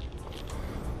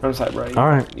 I'm sorry, bro. All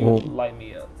right, you well- light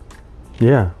me up.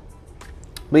 Yeah.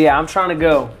 But yeah, I'm trying to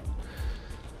go.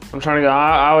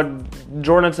 I would.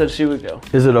 Jordan said she would go.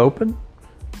 Is it open?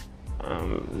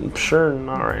 Sure,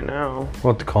 not right now.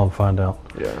 We'll have to call and find out.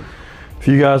 Yeah. If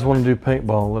you guys want to do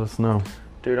paintball, let us know.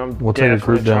 Dude, I'm We'll take a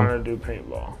definitely group down. trying to do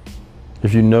paintball.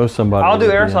 If you know somebody. I'll do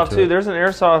that would be airsoft into too. it. There's an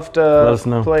airsoft us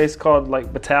know. place called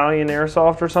like Battalion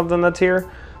Airsoft or something that's here.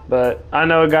 But I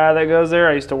know a guy that goes there.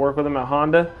 I used to work with him at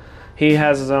Honda. He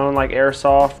has his own like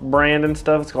airsoft brand and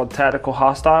stuff. It's called Tactical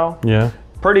Hostile. Yeah.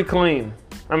 Pretty clean.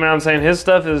 I mean, I'm saying his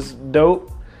stuff is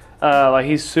dope. Like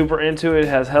he's super into it.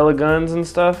 Has hella guns and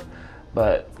stuff.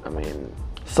 But I mean,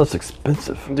 Stuff's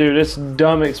expensive. dude, it's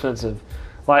dumb expensive.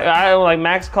 Like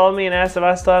Max called me and asked if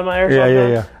I still had my airsoft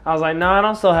gun. Yeah. I was like, no, I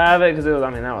don't still have it because it was. I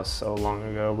mean, that was so long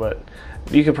ago. But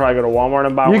you could probably go to Walmart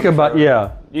and buy one. You could buy,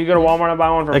 yeah. You go to Walmart and buy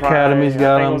one for Academy's probably,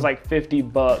 got I think them. it was like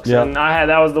 $50. Yeah. And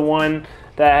that was the one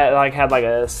that had like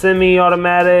a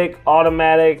semi-automatic,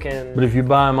 automatic, and But if you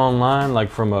buy them online, like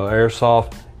from a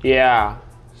airsoft, yeah,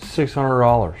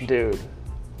 $600. dude,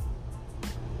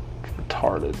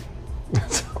 retarded.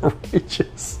 It's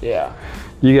outrageous. Yeah.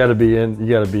 You got to be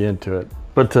into it.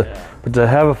 But to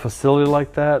have a facility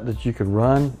like that you could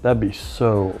run, that'd be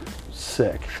so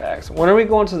sick. Facts. When are we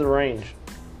going to the range?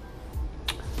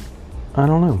 I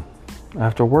don't know. I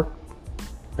have to work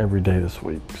every day this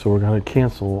week, so we're gonna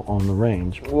cancel on the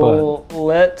range. Well,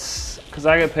 because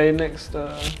I get paid next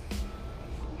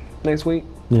week.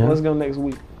 Yeah. Let's go next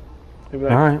week. Maybe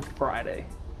like all right. Friday.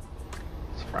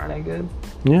 Is Friday good?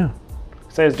 Yeah.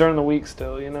 Say it's during the week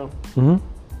still, you know.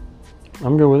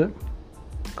 I'm good with it.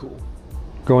 Cool.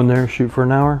 Go in there, shoot for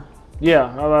an hour. Yeah, I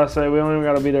was about to say we don't even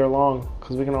got to be there long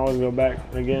because we can always go back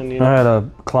again. You know? I had a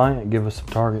client give us some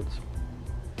targets.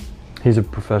 He's a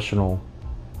professional.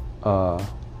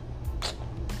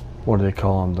 What do they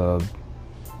call them?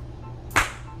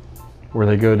 Where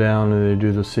they go down and they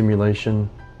do the simulation.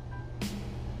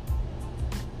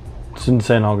 It's in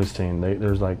St. Augustine.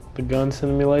 There's like The gun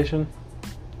simulation.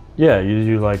 yeah, you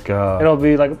do like It'll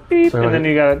be like a beep, so and like then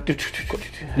you gotta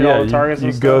hit all the targets. You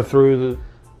and go stuff. through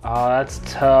Oh, that's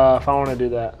tough. I want to do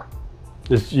that.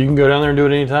 you can go down there and do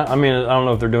it anytime. I mean, I don't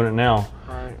know if they're doing it now.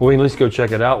 Right. We can at least go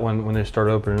check it out when they start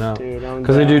opening up. Dude, I'm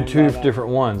Because they do down two by that. different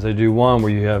ones. They do one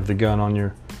where you have the gun on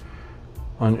your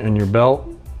belt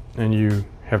and you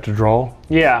have to draw.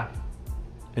 Yeah.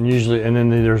 And then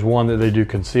there's one that they do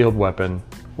concealed weapon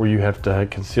where you have to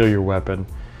conceal your weapon.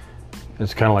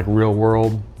 It's kind of like real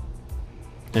world.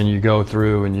 And you go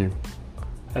through and you...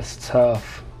 That's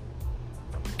tough.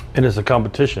 And it's a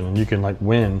competition and you can like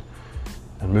win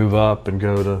and move up and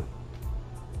go to...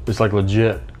 It's like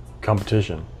legit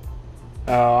competition.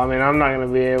 Oh, I mean, I'm not gonna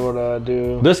be able to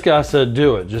do. This guy said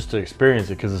do it just to experience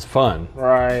it because it's fun.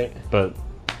 Right. But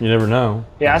you never know.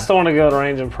 Yeah, I still want to go to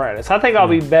range and practice. I think I'll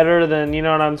be better than, you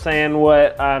know what I'm saying,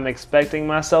 what I'm expecting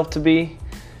myself to be.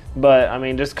 But, I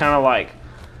mean, just kind of like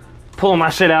pulling my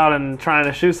shit out and trying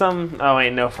to shoot something. Oh,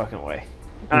 ain't no fucking way.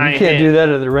 You can't do that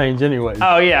at the range anyway.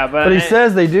 Oh, yeah, But he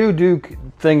says they do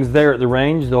things there at the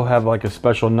range. They'll have like a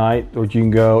special night where you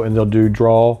can go and they'll do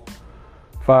draw,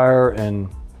 fire, and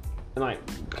like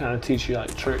kind of teach you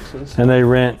like tricks and stuff. and they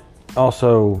rent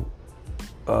also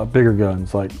bigger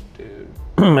guns like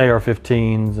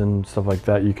AR-15s and stuff like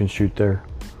that. You can shoot there,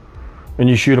 and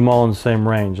you shoot them all in the same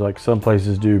range. Like some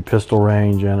places do pistol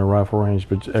range and a rifle range,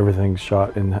 but everything's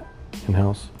shot in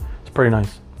house. It's pretty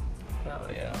nice. Oh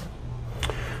yeah.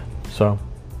 So,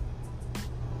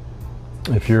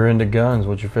 if you're into guns,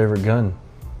 what's your favorite gun?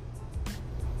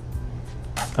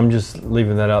 I'm just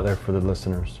leaving that out there for the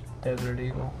listeners. Desert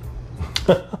Eagle.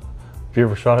 Have you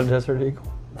ever shot a Desert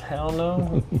Eagle? Hell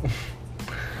no.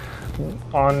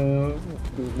 On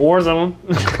Warzone.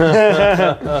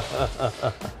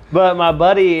 But my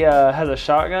buddy has a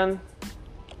shotgun.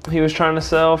 He was trying to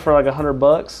sell for like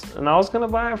 $100, and I was gonna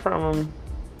buy it from him,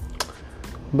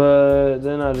 but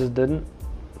then I just didn't.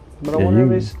 But I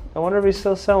wonder if he's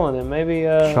still selling it. Maybe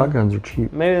Shotguns are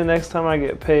cheap. maybe the next time I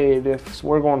get paid, if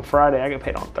we're going Friday, I get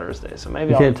paid on Thursday. So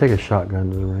maybe You can't take a shotgun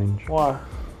to the range. Why?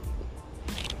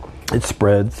 It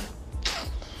spreads.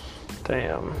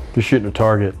 Damn. You're shooting a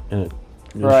target, and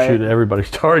you Right. shoot at everybody's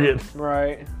target.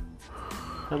 Right.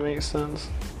 That makes sense.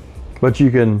 But you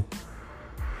can.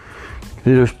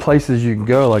 There's places you can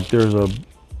go. Like there's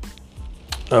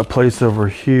a place over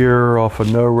here off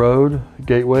of No Road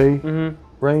Gateway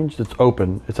range that's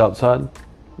open. It's outside.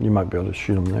 You might be able to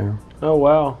shoot them there. Oh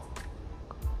wow.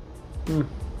 I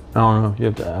don't know. You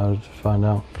have to find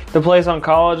out. The place on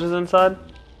College is inside?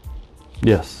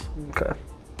 Yes. Okay.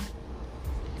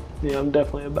 Yeah, I'm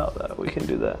definitely about that. We can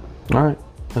do that. All right.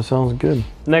 That sounds good.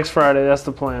 Next Friday, that's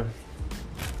the plan.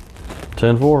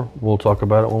 10-4. We'll talk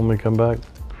about it when we come back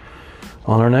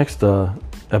on our next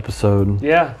episode.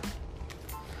 Yeah.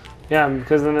 Yeah,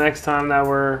 because the next time that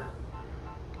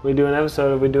we do an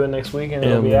episode, we do it next weekend,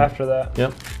 it'll be after that.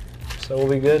 Yep. So we'll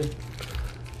be good.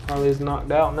 Harley's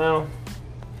knocked out now.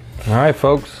 All right,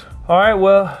 folks. All right,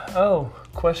 well,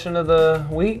 question of the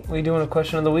week. We doing a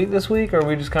question of the week this week, or are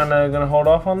we just kind of going to hold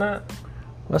off on that?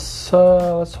 Let's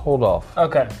hold off.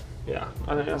 Okay. Yeah,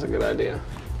 I think that's a good idea.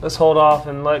 Let's hold off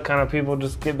and let kind of people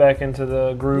just get back into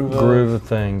the groove of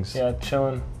things. Yeah,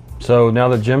 chilling. So now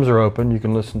that gyms are open, you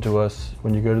can listen to us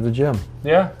when you go to the gym.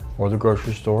 Yeah. Or the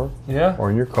grocery store. Yeah.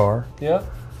 Or in your car. Yeah.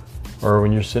 Or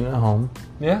when you're sitting at home.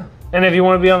 Yeah. And if you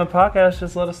want to be on the podcast,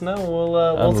 just let us know.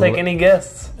 We'll take any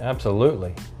guests.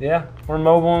 Absolutely. Yeah. We're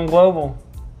mobile and global.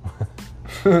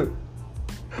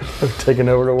 Taking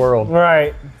over the world.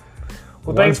 Right.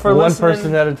 Well, thanks for listening. One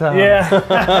person at a time. Yeah.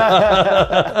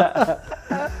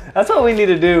 That's what we need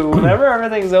to do. Whenever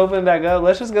everything's open back up,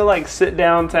 let's just go like sit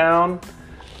downtown.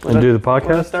 And do the With a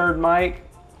podcast? third mic.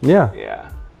 Yeah.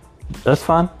 Yeah. That's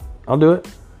fine. I'll do it.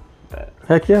 Bet.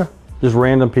 Heck yeah. Just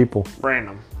random people.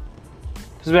 Random.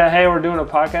 Just be like, hey, we're doing a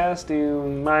podcast. Do you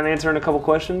mind answering a couple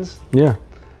questions? Yeah.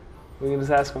 We can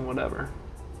just ask them whatever.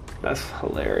 That's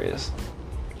hilarious.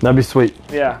 That'd be sweet.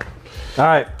 Yeah. All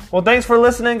right. Well, thanks for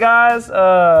listening, guys.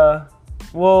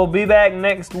 We'll be back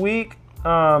next week.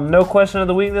 No question of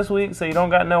the week this week, so you don't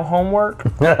got no homework.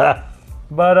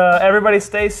 But everybody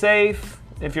stay safe.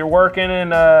 If you're working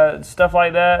and stuff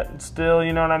like that, still,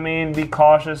 you know what I mean, be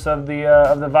cautious of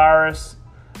the virus.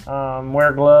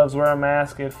 Wear gloves, wear a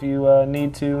mask if you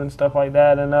need to and stuff like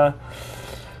that. And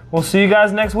we'll see you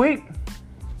guys next week.